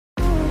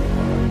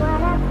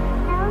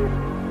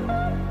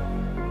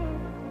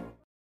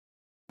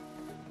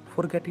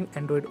For getting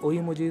Android O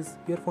emojis,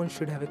 your phone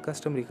should have a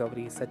custom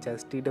recovery such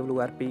as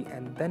TWRP,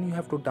 and then you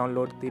have to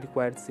download the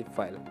required zip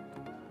file.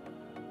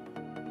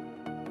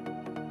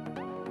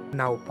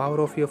 Now power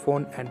off your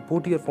phone and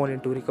boot your phone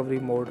into recovery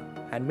mode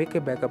and make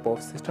a backup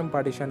of system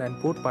partition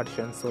and boot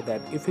partition so that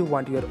if you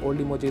want your old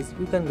emojis,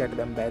 you can get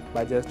them back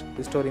by just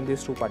restoring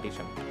these two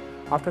partitions.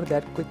 After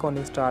that, click on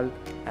install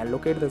and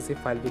locate the zip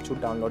file which you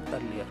downloaded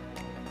earlier.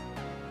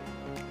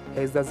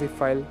 Here is the zip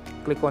file,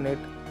 click on it.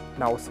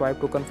 Now swipe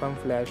to confirm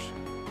flash.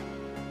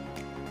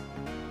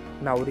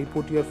 Now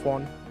reboot your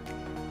phone.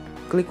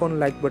 Click on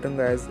like button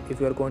guys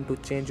if you are going to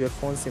change your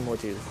phone's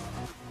emojis.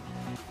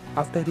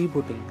 After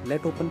rebooting,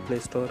 let's open Play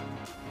Store.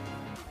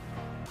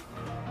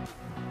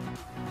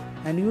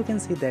 And you can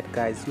see that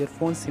guys, your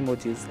phone's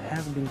emojis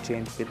have been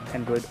changed with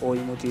Android O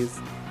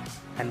emojis.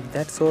 And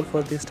that's all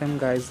for this time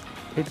guys.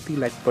 Hit the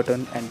like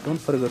button and don't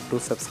forget to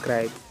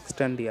subscribe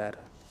stunDR.